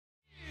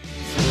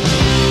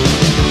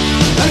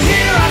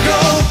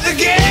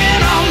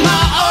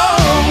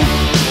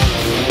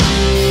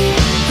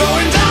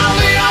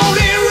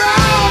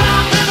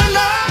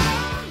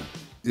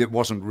it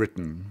wasn't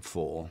written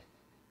for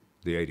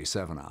the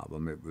 '87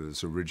 album. It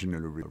was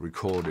originally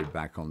recorded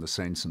back on the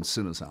Saints and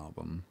Sinners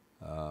album,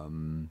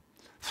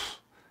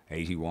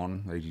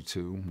 81,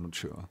 82, I'm not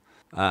sure.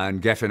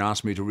 And Geffen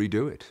asked me to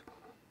redo it,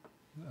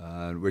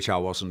 which I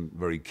wasn't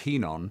very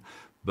keen on.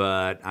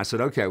 But I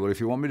said, okay, well, if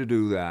you want me to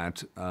do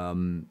that,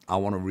 I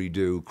want to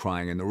redo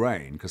Crying in the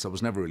Rain, because I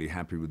was never really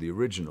happy with the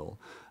original.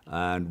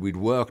 And we'd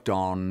worked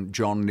on,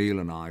 John Neal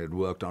and I had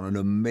worked on an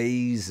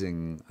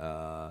amazing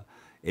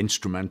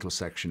instrumental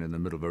section in the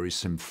middle, very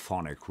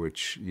symphonic,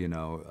 which, you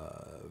know,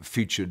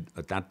 featured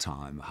at that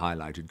time,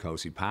 highlighted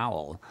Cozy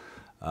Powell.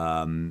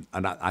 And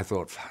I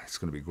thought, it's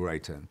going to be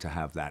great to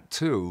have that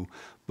too.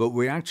 But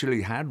we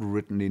actually had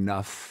written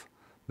enough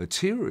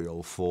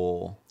material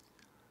for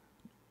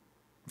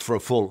a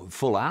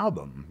full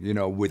album, you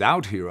know,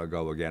 without Here I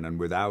Go Again and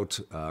without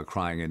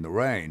Crying in the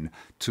Rain.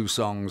 Two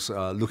songs,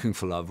 Looking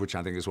for Love, which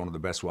I think is one of the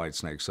best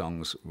Whitesnake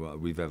songs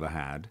we've ever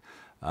had,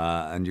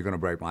 and You're Gonna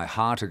Break My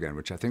Heart Again,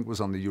 which I think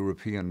was on the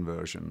European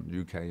version,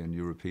 UK and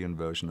European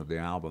version of the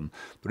album.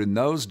 But in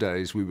those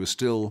days, we were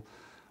still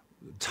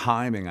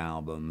timing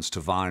albums to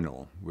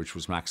vinyl, which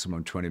was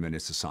maximum 20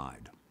 minutes a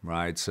side,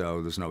 right?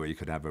 So there's no way you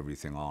could have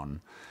everything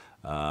on.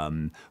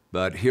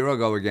 But Here I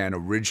Go Again,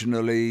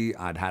 originally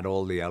I'd had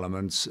all the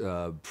elements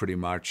pretty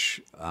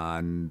much,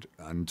 and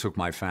took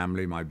my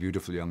family, my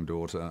beautiful young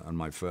daughter and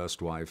my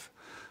first wife,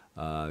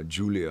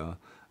 Julia,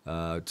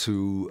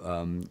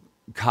 to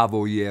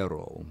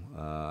Cavallero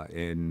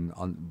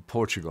in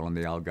Portugal on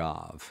the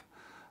Algarve.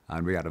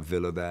 And we had a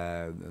villa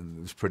there, and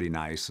it was pretty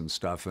nice and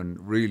stuff. And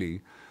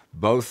really,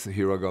 both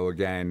Here I Go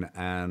Again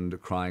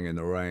and Crying in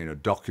the Rain are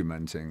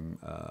documenting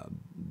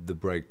the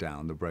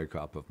breakdown, the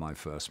breakup of my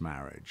first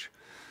marriage.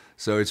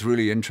 So it's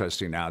really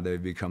interesting now.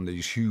 They've become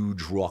these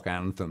huge rock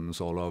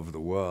anthems all over the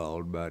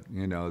world, but,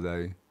 you know,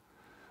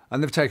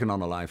 they've taken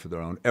on a life of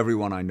their own.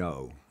 Everyone I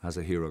know has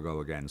a Here I Go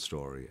Again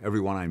story.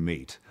 Everyone I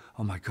meet,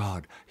 oh my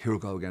God, Here I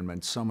Go Again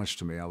meant so much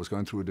to me. I was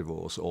going through a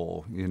divorce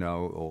or, you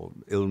know, or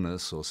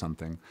illness or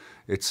something.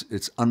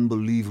 It's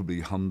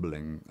unbelievably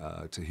humbling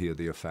to hear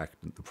the effect,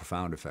 the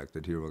profound effect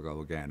that Here I Go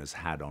Again has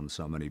had on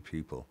so many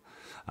people.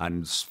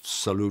 And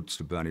salutes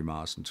to Bernie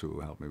Marsden too,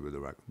 who helped me with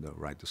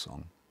write the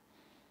song.